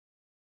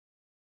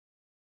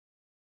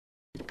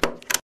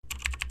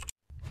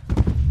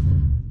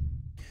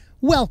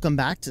Welcome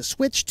back to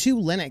Switch to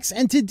Linux,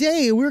 and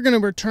today we're going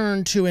to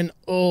return to an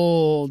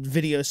old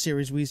video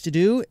series we used to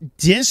do,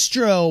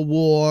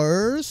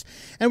 DistroWars,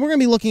 and we're going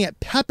to be looking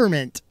at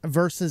Peppermint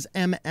versus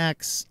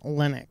MX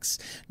Linux.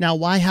 Now,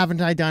 why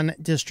haven't I done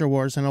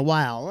DistroWars in a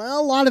while?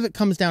 Well, a lot of it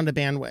comes down to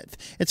bandwidth.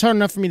 It's hard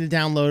enough for me to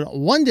download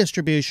one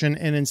distribution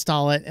and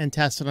install it and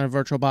test it on a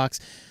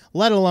VirtualBox,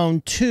 let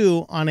alone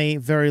two on a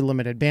very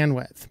limited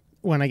bandwidth.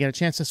 When I get a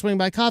chance to swing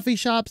by coffee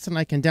shops and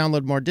I can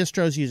download more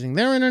distros using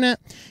their internet,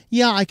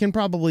 yeah, I can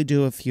probably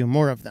do a few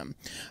more of them.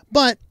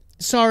 But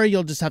sorry,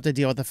 you'll just have to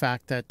deal with the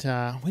fact that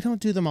we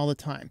don't do them all the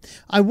time.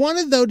 I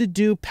wanted, though, to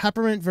do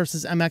Peppermint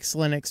versus MX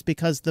Linux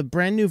because the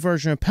brand new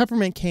version of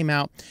Peppermint came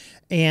out,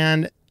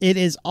 and it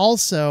is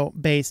also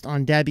based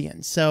on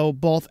Debian. So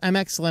both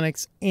MX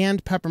Linux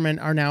and Peppermint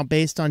are now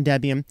based on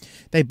Debian.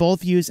 They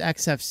both use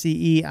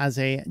XFCE as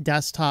a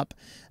desktop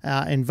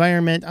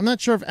environment. I'm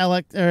not sure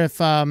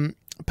if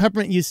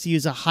Peppermint used to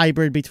use a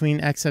hybrid between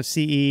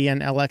XFCE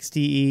and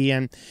LXDE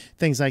and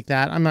things like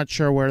that. I'm not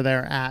sure where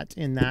they're at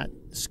in that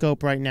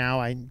scope right now.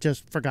 I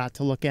just forgot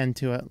to look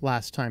into it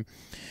last time.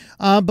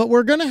 But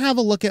we're going to have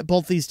a look at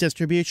both these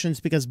distributions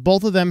because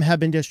both of them have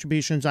been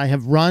distributions I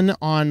have run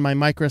on my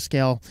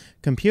microscale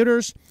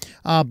computers.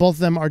 Both of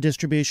them are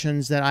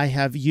distributions that I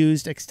have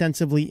used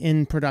extensively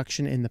in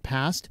production in the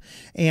past.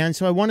 And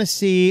so I want to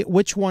see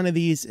which one of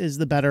these is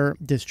the better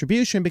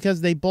distribution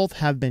because they both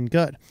have been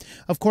good.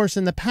 Of course,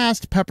 in the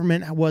past,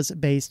 Peppermint was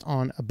based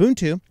on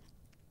Ubuntu,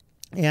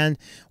 and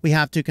we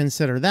have to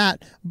consider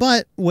that.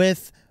 But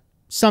with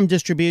some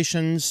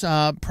distributions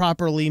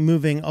properly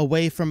moving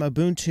away from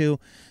Ubuntu,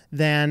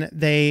 then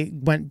they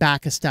went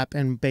back a step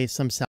and based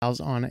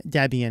themselves on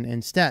Debian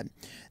instead.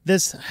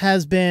 This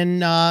has been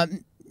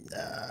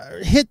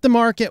hit the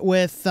market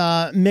with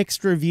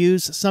mixed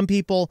reviews. Some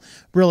people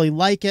really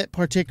like it,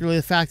 particularly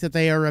the fact that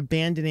they are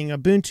abandoning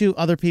Ubuntu.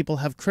 Other people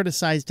have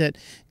criticized it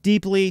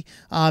deeply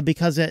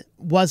because it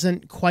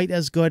wasn't quite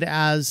as good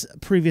as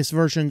previous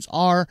versions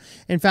are.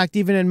 In fact,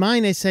 even in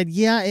mine, I said,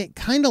 yeah, it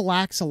kind of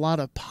lacks a lot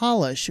of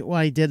polish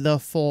when I did the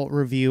full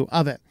review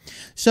of it.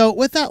 So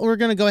with that, we're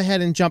going to go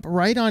ahead and jump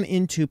right on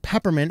into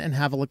Peppermint and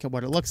have a look at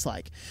what it looks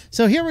like.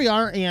 So here we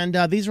are, and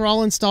these are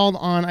all installed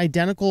on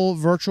identical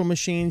virtual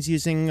machines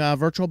using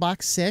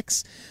VirtualBox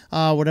 6,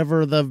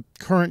 whatever the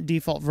current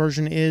default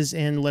version is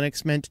in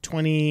Linux Mint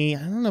 20. I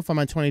don't know if I'm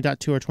on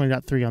 20.2 or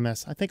 20.3 on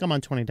this. I think I'm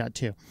on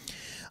 20.2.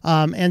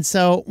 And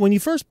so when you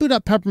first boot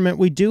up Peppermint,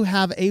 we do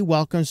have a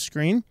welcome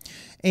screen,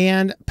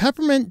 and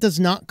Peppermint does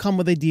not come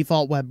with a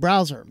default web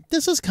browser.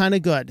 This is kind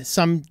of good.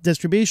 Some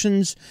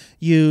distributions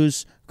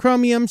use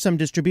Chromium, some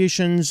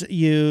distributions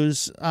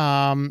use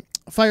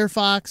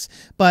Firefox,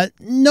 but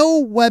no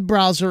web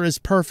browser is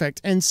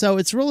perfect. And so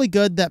it's really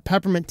good that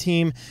Peppermint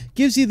team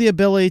gives you the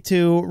ability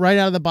to, right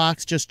out of the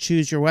box, just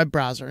choose your web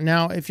browser.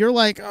 Now, if you're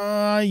like,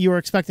 you were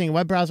expecting a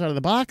web browser out of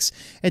the box,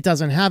 it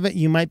doesn't have it,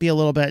 you might be a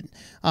little bit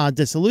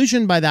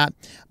disillusioned by that,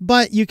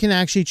 but you can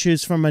actually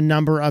choose from a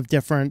number of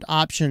different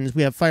options.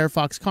 We have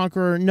Firefox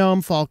Conqueror,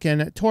 GNOME,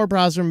 Falcon, Tor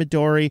browser,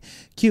 Midori,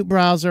 Qt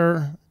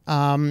browser,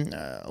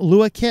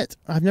 LuaKit.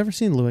 I've never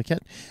seen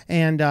LuaKit,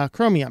 and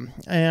Chromium.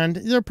 And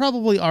there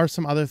probably are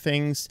some other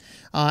things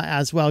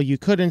as well you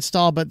could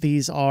install, but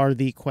these are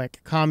the quick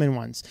common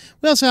ones.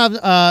 We also have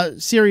a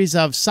series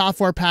of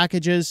software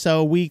packages.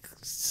 So we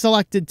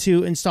selected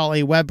to install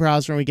a web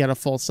browser and we get a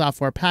full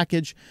software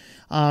package.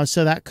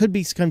 So that could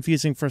be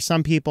confusing for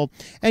some people.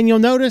 And you'll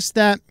notice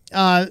that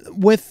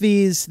with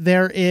these,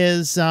 there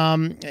is,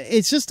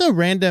 it's just a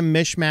random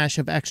mishmash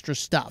of extra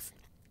stuff.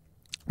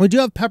 We do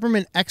have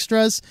Peppermint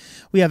extras.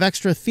 We have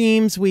extra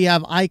themes. We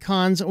have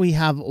icons. We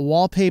have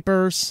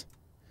wallpapers.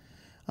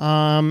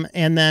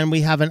 And then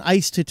we have an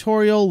ICE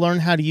tutorial. Learn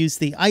how to use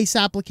the ICE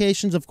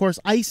applications. Of course,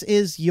 ICE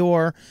is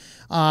your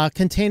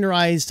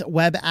containerized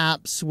web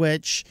apps,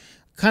 which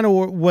kind of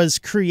was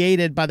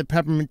created by the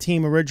Peppermint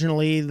team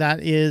originally.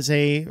 That is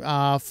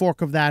a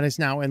fork of that is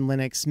now in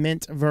Linux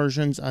Mint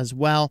versions as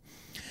well.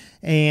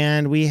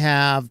 And we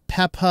have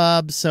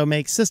PepHub, so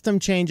make system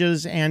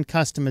changes and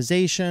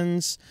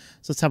customizations.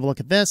 So let's have a look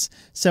at this.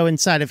 So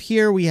inside of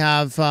here, we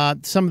have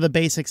some of the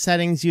basic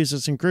settings,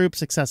 users and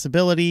groups,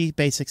 accessibility,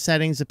 basic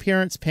settings,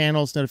 appearance,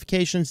 panels,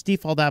 notifications,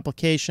 default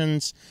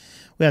applications.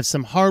 We have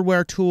some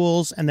hardware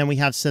tools, and then we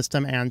have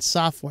system and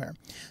software.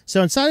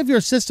 So inside of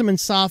your system and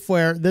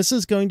software, this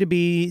is going to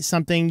be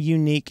something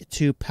unique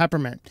to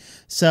Peppermint.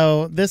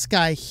 So this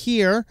guy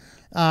here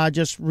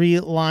just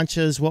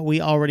relaunches what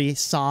we already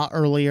saw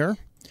earlier,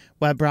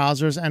 web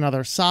browsers and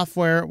other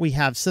software. We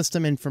have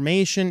system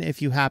information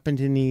if you happen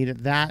to need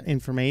that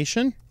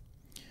information.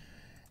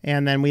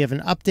 And then we have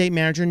an update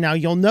manager. Now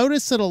you'll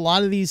notice that a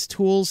lot of these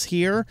tools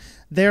here,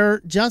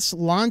 they're just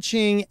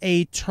launching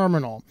a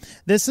terminal.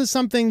 This is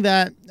something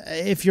that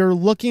if you're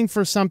looking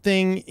for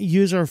something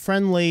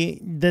user-friendly,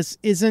 this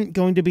isn't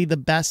going to be the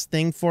best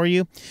thing for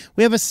you.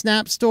 We have a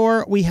Snap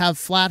Store, we have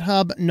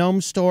FlatHub,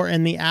 GNOME Store,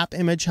 and the App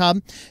Image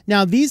Hub.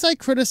 Now, these I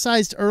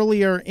criticized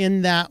earlier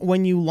in that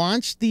when you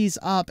launch these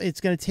up,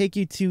 it's going to take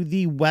you to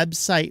the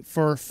website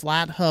for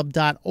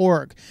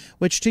flathub.org,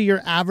 which to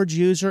your average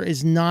user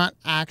is not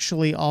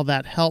actually all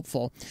that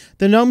helpful.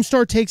 The GNOME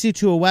Store takes you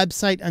to a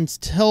website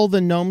until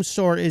the GNOME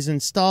Store is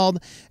installed,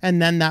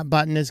 and then that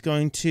button is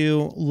going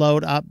to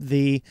load up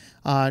the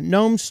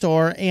GNOME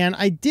Store. And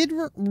I did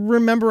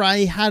remember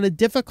I had a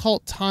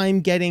difficult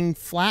time getting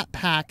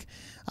Flatpak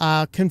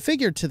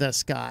configured to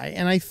this guy,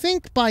 and I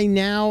think by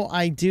now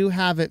I do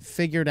have it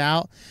figured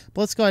out.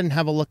 But let's go ahead and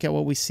have a look at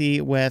what we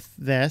see with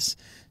this.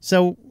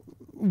 So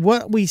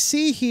what we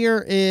see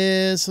here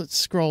is, let's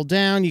scroll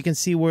down, you can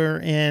see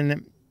we're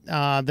in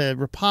the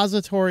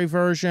repository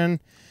version.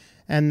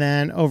 And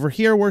then over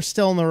here, we're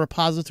still in the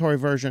repository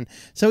version.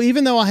 So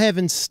even though I have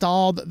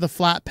installed the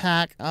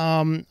Flatpak,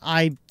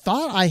 I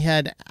thought I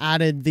had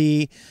added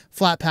the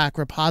Flatpak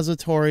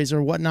repositories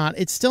or whatnot,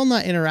 it's still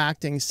not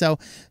interacting. So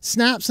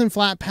snaps and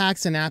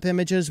Flatpaks and app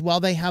images, while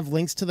they have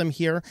links to them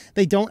here,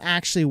 they don't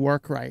actually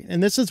work right.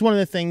 And this is one of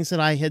the things that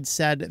I had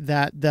said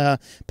that the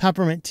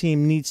Peppermint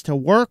team needs to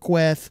work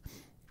with,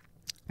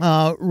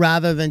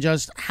 rather than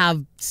just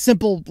have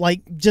simple,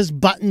 like, just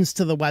buttons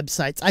to the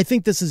websites. I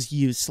think this is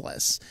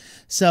useless.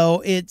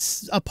 So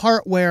it's a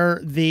part where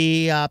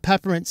the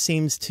Peppermint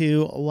seems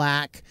to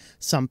lack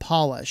some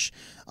polish.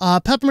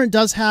 Peppermint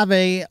does have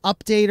a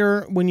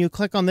updater. When you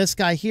click on this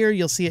guy here,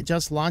 you'll see it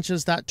just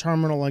launches that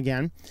terminal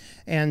again.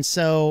 And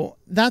so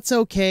that's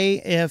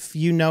okay if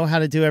you know how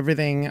to do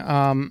everything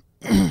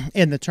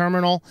in the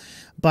terminal.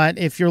 But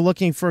if you're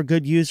looking for a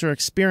good user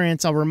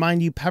experience, I'll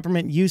remind you,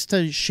 Peppermint used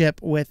to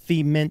ship with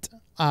the Mint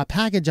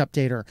package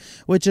updater,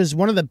 which is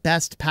one of the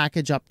best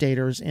package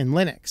updaters in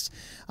Linux,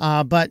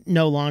 but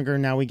no longer.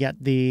 Now we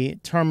get the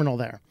terminal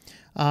there.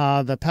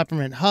 The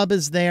Peppermint Hub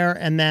is there.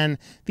 And then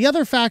the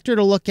other factor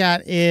to look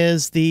at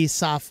is the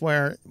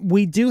software.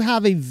 We do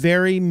have a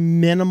very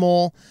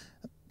minimal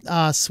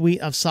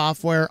suite of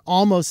software,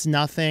 almost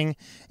nothing,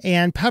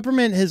 and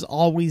Peppermint has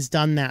always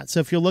done that. So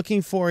if you're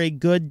looking for a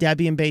good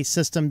Debian-based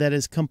system that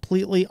is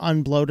completely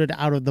unbloated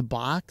out of the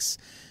box,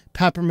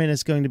 Peppermint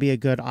is going to be a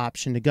good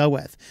option to go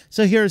with.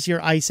 So here's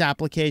your ICE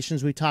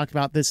applications we talked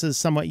about. This is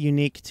somewhat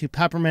unique to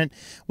Peppermint.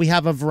 We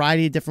have a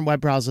variety of different web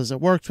browsers it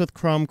works with: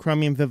 Chrome,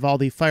 Chromium,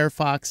 Vivaldi,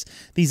 Firefox.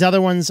 These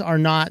other ones are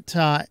not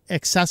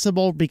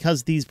accessible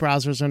because these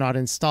browsers are not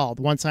installed.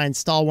 Once I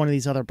install one of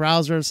these other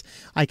browsers,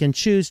 I can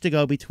choose to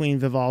go between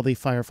Vivaldi,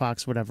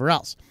 Firefox, whatever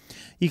else.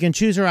 You can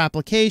choose your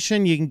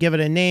application, you can give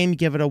it a name,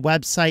 give it a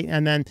website,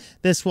 and then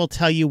this will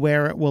tell you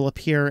where it will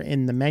appear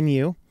in the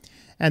menu.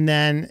 And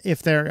then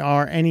if there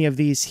are any of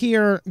these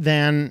here,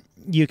 then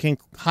you can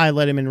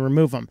highlight them and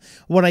remove them.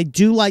 What I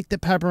do like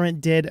that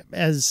Peppermint did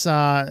as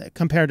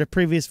compared to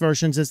previous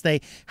versions is they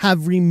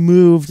have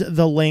removed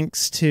the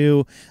links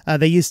to,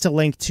 they used to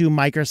link to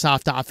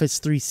Microsoft Office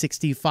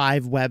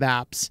 365 web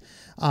apps,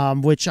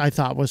 which I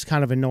thought was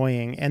kind of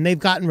annoying. And they've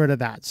gotten rid of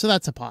that. So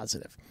that's a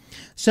positive.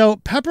 So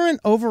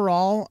Peppermint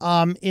overall,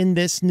 in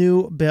this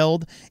new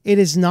build, it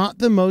is not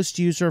the most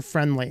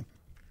user-friendly.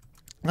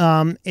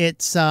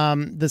 This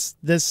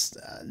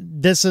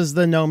is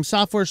the GNOME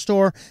software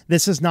store.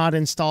 This is not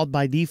installed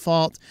by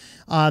default.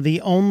 The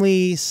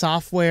only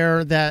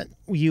software that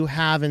you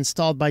have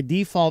installed by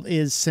default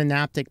is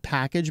Synaptic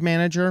Package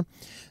Manager.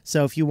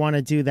 So if you want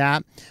to do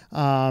that,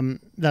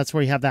 that's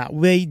where you have that.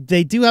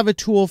 They do have a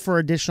tool for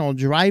additional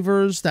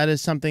drivers. That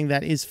is something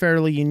that is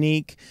fairly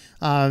unique.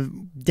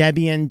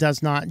 Debian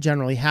does not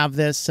generally have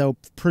this, so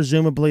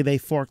presumably they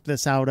forked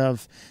this out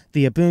of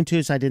the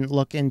Ubuntu, so I didn't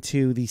look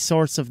into the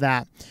source of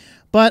that.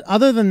 But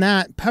other than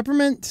that,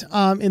 Peppermint,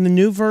 in the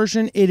new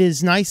version, it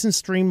is nice and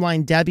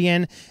streamlined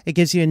Debian. It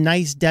gives you a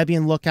nice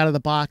Debian look out of the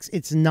box.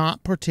 It's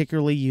not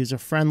particularly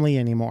user-friendly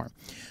anymore.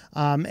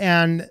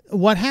 And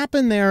what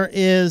happened there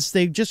is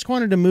they just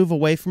wanted to move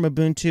away from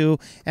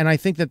Ubuntu, and I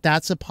think that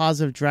that's a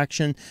positive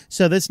direction.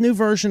 So this new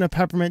version of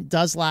Peppermint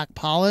does lack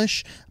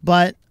polish,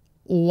 but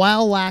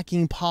while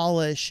lacking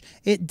polish,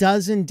 it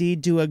does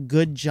indeed do a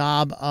good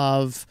job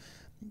of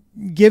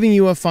giving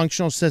you a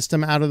functional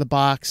system out of the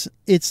box.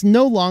 It's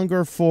no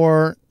longer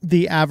for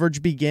the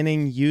average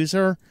beginning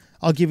user.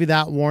 I'll give you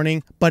that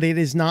warning, but it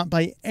is not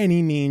by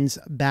any means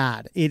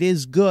bad. It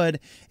is good.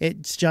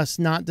 It's just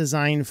not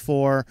designed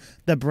for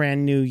the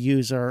brand new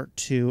user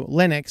to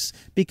Linux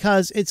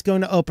because it's going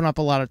to open up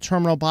a lot of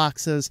terminal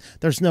boxes.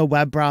 There's no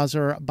web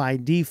browser by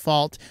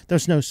default.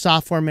 There's no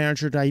software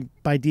manager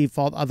by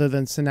default other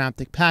than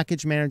Synaptic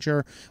Package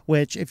Manager,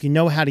 which if you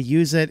know how to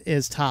use it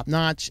is top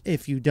notch.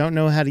 If you don't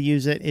know how to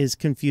use it is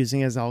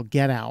confusing as all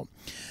get out.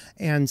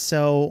 And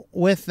so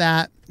with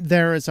that,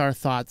 there is our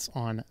thoughts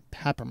on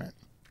Peppermint.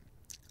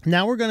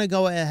 Now we're going to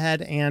go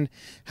ahead and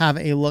have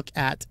a look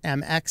at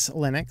MX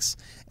Linux.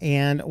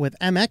 And with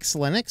MX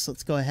Linux,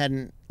 let's go ahead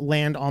and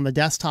land on the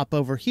desktop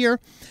over here.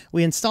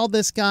 We installed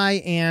this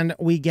guy and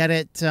we get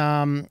it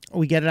out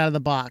of the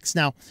box.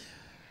 Now,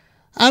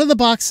 out of the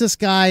box, this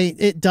guy,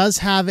 it does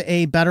have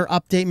a better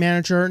update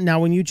manager.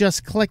 Now, when you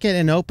just click it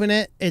and open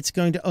it, it's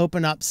going to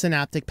open up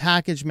Synaptic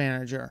Package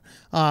Manager.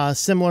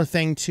 Similar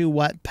thing to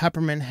what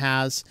Peppermint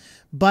has.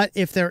 But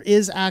if there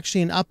is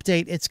actually an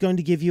update, it's going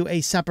to give you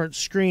a separate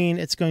screen.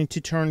 It's going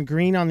to turn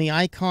green on the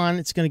icon.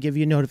 It's going to give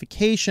you a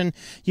notification.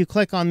 You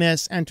click on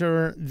this,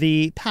 enter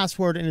the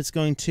password, and it's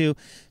going to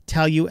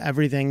tell you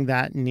everything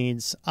that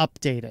needs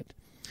updated.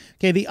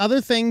 Okay, the other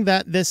thing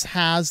that this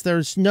has,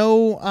 there's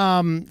no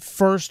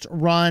first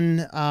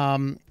run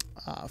MX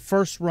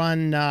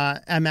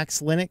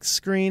Linux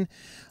screen,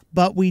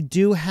 but we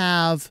do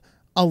have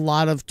a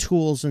lot of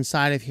tools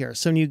inside of here.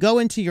 So when you go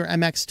into your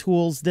MX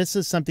tools, this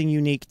is something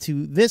unique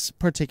to this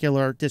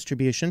particular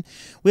distribution.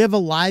 We have a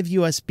live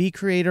USB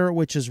creator,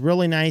 which is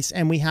really nice,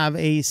 and we have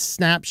a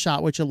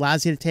snapshot, which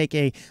allows you to take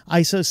a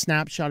ISO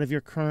snapshot of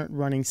your current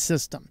running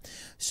system.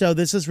 So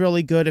this is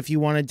really good if you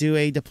want to do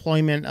a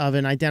deployment of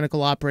an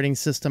identical operating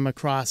system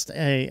across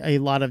a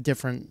lot of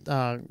different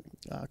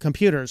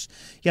computers.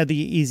 You have the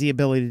easy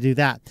ability to do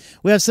that.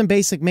 We have some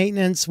basic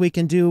maintenance. We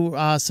can do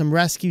some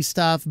rescue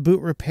stuff, boot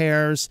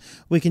repairs.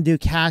 We can do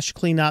cache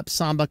cleanup,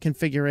 Samba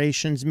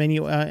configurations,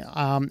 menu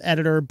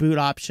editor, boot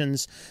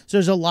options. So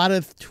there's a lot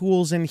of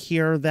tools in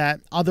here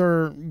that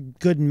other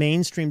good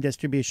mainstream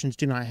distributions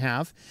do not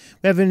have.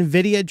 We have an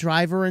NVIDIA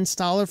driver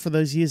installer for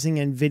those using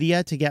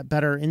NVIDIA to get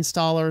better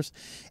installers.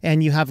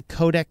 And you have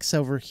codecs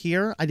over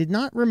here. I did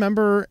not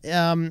remember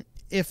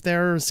if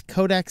there's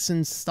codecs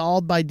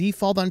installed by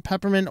default on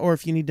Peppermint or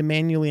if you need to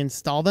manually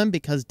install them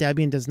because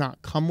Debian does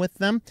not come with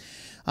them.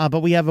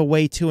 But we have a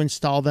way to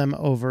install them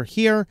over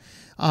here.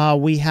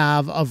 We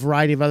have a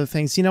variety of other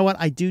things. You know what?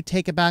 I do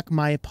take it back.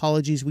 My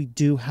apologies. We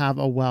do have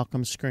a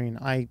welcome screen.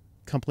 I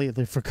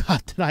completely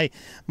forgot that I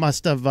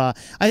must have.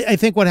 I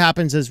think what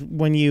happens is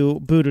when you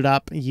boot it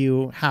up,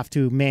 you have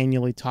to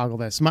manually toggle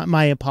this.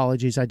 My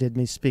apologies. I did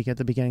misspeak at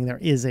the beginning. There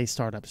is a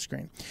startup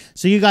screen.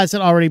 So you guys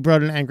that already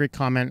wrote an angry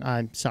comment,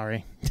 I'm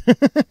sorry.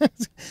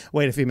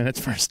 Wait a few minutes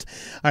first.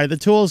 All right, the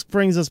tools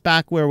brings us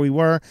back where we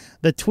were.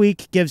 The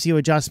tweak gives you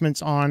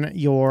adjustments on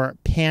your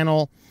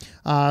panel.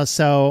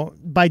 So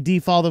by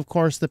default, of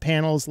course, the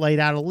panel is laid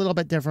out a little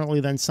bit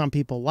differently than some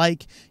people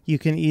like. You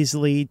can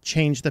easily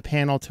change the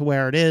panel to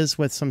where it is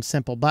with some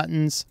simple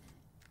buttons.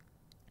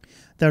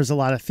 There's a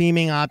lot of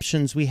theming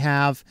options we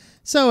have,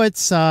 so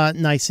it's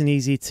nice and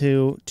easy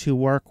to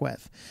work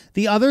with.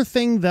 The other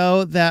thing,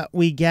 though, that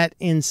we get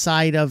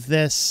inside of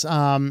this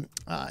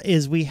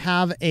is we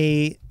have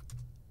a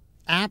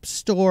app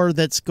store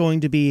that's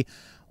going to be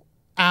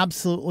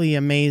absolutely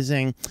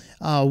amazing,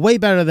 way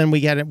better than we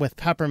get it with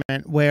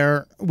Peppermint,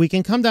 where we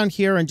can come down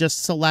here and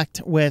just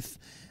select with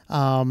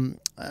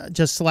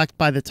just select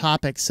by the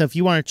topic. So if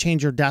you want to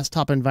change your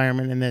desktop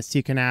environment in this,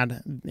 you can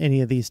add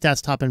any of these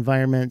desktop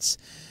environments.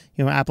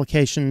 You know,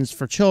 applications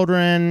for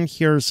children.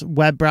 Here's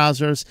web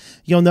browsers.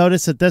 You'll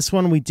notice that this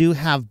one we do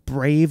have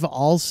Brave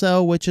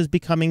also, which is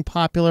becoming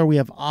popular. We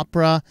have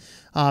Opera,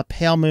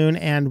 Pale Moon,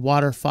 and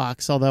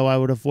WaterFox, although I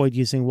would avoid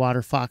using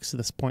WaterFox at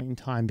this point in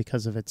time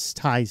because of its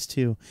ties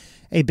to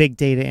a big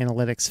data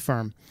analytics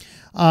firm.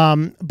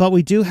 But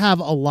we do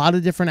have a lot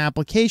of different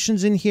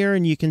applications in here,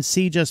 and you can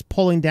see just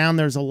pulling down,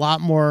 there's a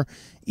lot more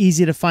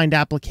easy to find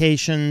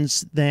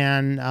applications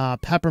than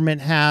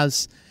Peppermint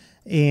has.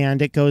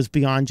 And it goes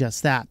beyond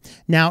just that.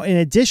 Now, in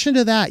addition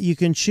to that, you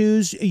can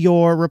choose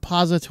your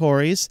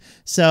repositories.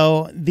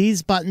 So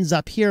these buttons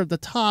up here at the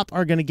top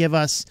are going to give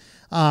us,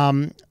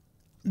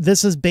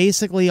 this is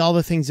basically all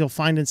the things you'll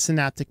find in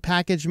Synaptic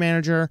Package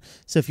Manager.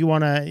 So if you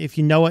want to, if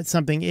you know what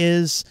something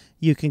is,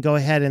 you can go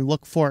ahead and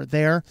look for it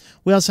there.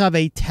 We also have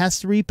a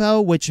test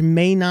repo, which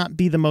may not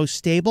be the most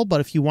stable,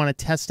 but if you want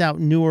to test out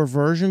newer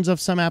versions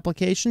of some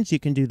applications, you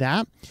can do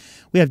that.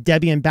 We have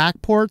Debian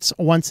backports.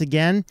 Once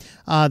again,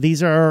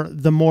 these are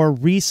the more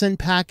recent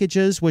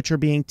packages which are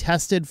being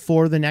tested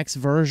for the next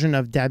version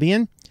of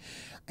Debian.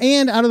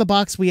 And out of the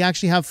box, we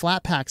actually have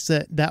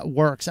Flatpaks that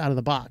works out of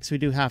the box. We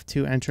do have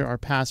to enter our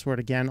password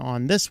again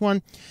on this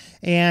one.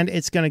 And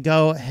it's going to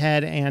go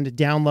ahead and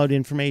download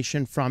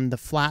information from the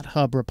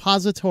FlatHub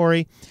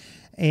repository.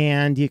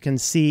 And you can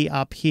see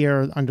up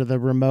here under the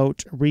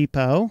remote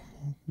repo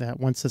that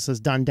once this is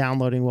done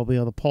downloading, we'll be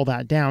able to pull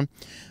that down.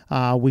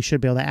 We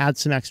should be able to add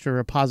some extra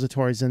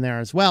repositories in there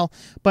as well.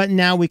 But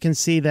now we can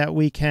see that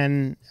we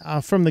can,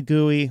 from the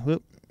GUI,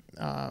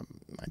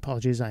 my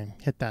apologies, I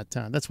hit that.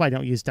 That's why I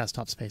don't use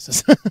desktop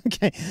spaces.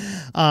 Okay.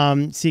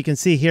 So you can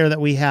see here that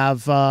we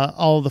have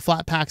all of the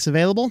Flatpaks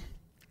available.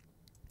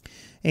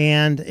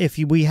 And if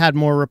we had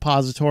more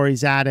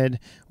repositories added,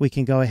 we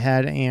can go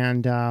ahead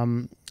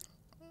and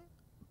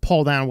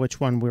pull down which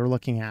one we're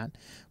looking at.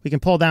 We can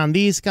pull down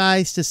these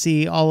guys to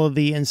see all of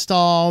the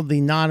installed,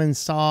 the not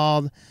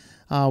installed.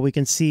 We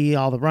can see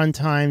all the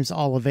runtimes,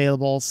 all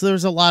available. So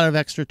there's a lot of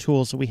extra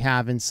tools that we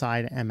have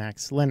inside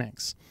MX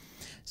Linux.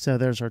 So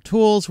there's our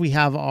tools. We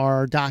have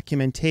our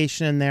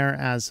documentation in there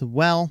as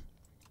well.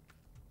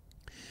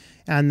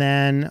 And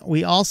then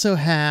we also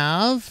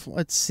have,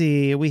 let's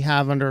see, we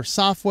have under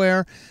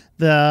software,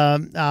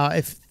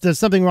 if there's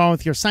something wrong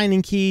with your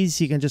signing keys,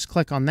 you can just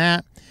click on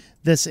that.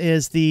 This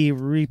is the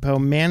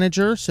repo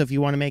manager. So if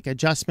you want to make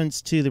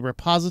adjustments to the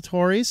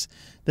repositories,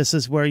 this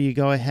is where you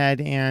go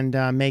ahead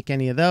and make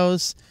any of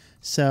those.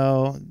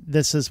 So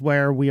this is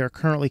where we are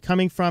currently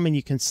coming from, and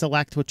you can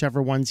select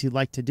whichever ones you'd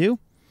like to do.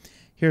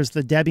 Here's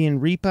the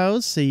Debian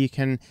repos, so you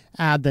can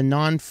add the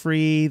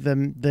non-free,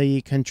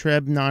 the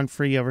contrib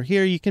non-free over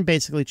here. You can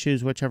basically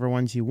choose whichever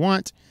ones you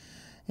want.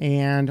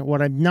 And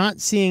what I'm not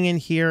seeing in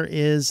here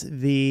is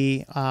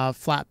the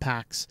flat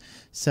packs.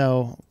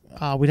 So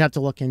we'd have to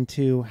look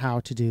into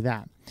how to do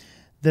that.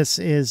 This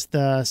is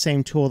the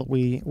same tool that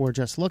we were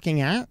just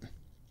looking at.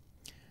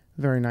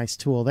 Very nice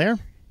tool there.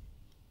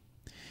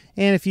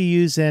 And if you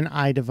use an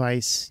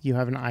iDevice, you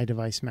have an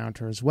iDevice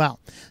mounter as well.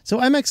 So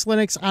MX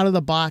Linux out of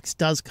the box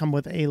does come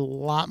with a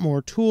lot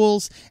more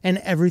tools, and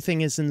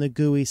everything is in the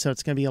GUI, so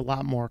it's going to be a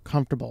lot more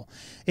comfortable.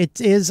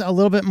 It is a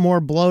little bit more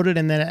bloated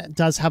in that it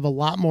does have a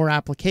lot more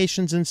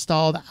applications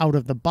installed out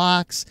of the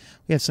box.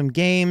 We have some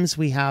games,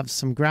 we have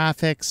some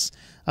graphics,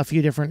 a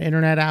few different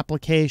internet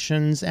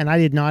applications, and I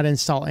did not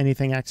install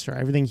anything extra.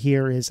 Everything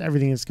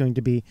is going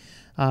to be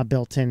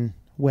built in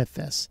with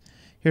this.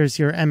 Here's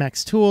your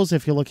MX tools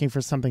if you're looking for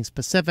something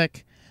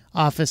specific.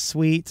 Office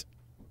Suite,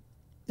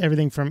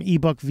 everything from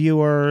ebook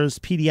viewers,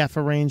 PDF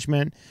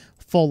arrangement,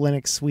 full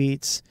Linux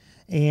suites,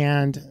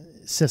 and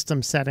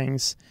system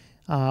settings.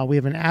 We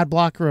have an ad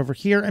blocker over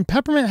here, and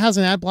Peppermint has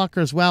an ad blocker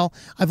as well.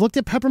 I've looked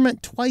at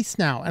Peppermint twice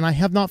now, and I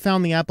have not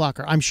found the ad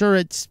blocker. I'm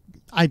sure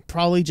I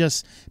probably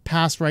just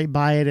passed right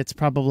by it. It's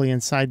probably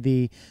inside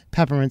the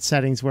Peppermint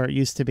settings where it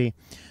used to be,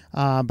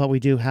 but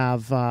we do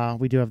have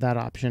that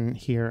option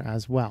here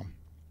as well.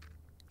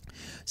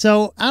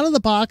 So out of the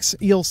box,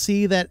 you'll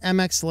see that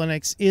MX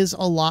Linux is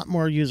a lot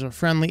more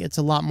user-friendly. It's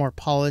a lot more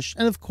polished.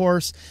 And of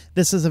course,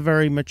 this is a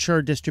very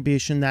mature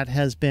distribution that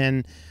has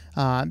been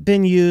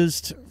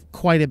used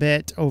quite a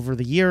bit over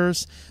the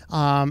years.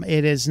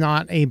 It is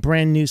not a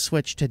brand new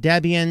switch to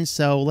Debian,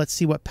 so let's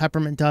see what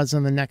Peppermint does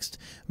on the next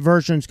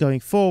versions going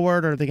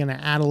forward. Are they going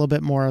to add a little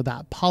bit more of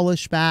that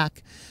polish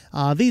back?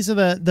 These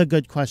are the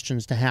good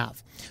questions to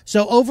have.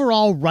 So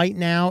overall, right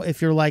now, if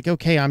you're like,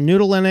 okay, I'm new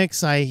to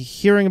Linux, I'm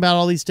hearing about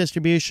all these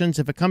distributions,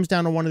 if it comes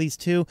down to one of these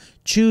two,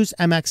 choose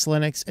MX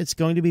Linux. It's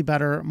going to be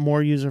better,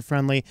 more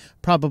user-friendly,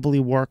 probably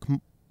work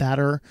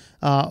better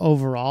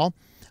overall.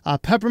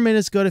 Peppermint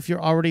is good if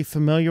you're already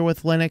familiar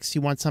with Linux.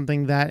 You want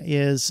something that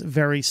is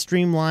very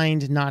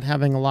streamlined, not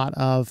having a lot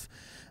of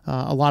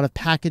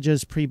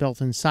packages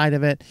pre-built inside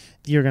of it.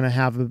 You're going to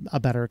have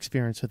a better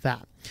experience with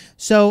that.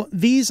 So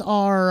these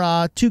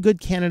are two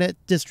good candidate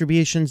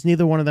distributions.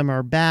 Neither one of them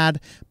are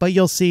bad, but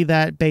you'll see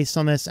that based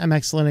on this,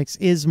 MX Linux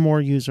is more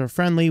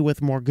user-friendly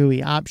with more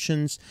GUI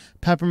options.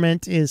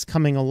 Peppermint is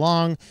coming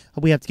along.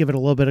 We have to give it a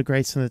little bit of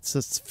grace since it's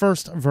its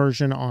first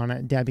version on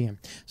Debian.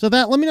 So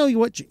let me know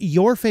what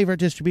your favorite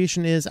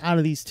distribution is out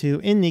of these two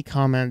in the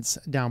comments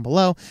down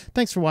below.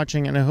 Thanks for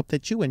watching, and I hope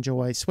that you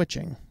enjoy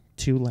switching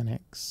to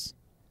Linux.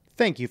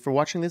 Thank you for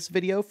watching this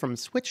video from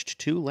Switched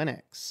to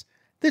Linux.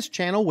 This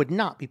channel would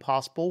not be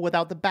possible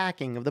without the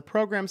backing of the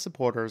program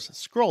supporters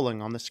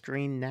scrolling on the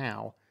screen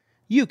now.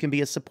 You can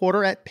be a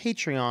supporter at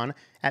Patreon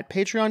at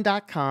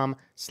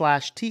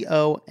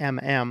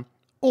patreon.com/TOMM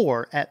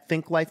or at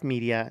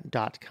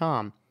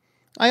thinklifemedia.com.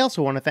 I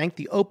also want to thank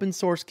the open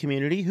source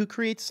community who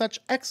creates such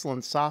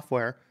excellent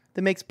software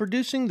that makes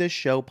producing this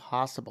show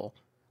possible.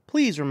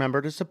 Please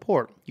remember to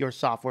support your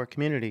software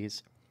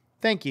communities.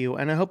 Thank you,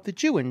 and I hope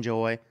that you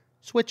enjoy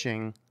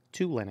switching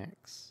to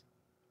Linux.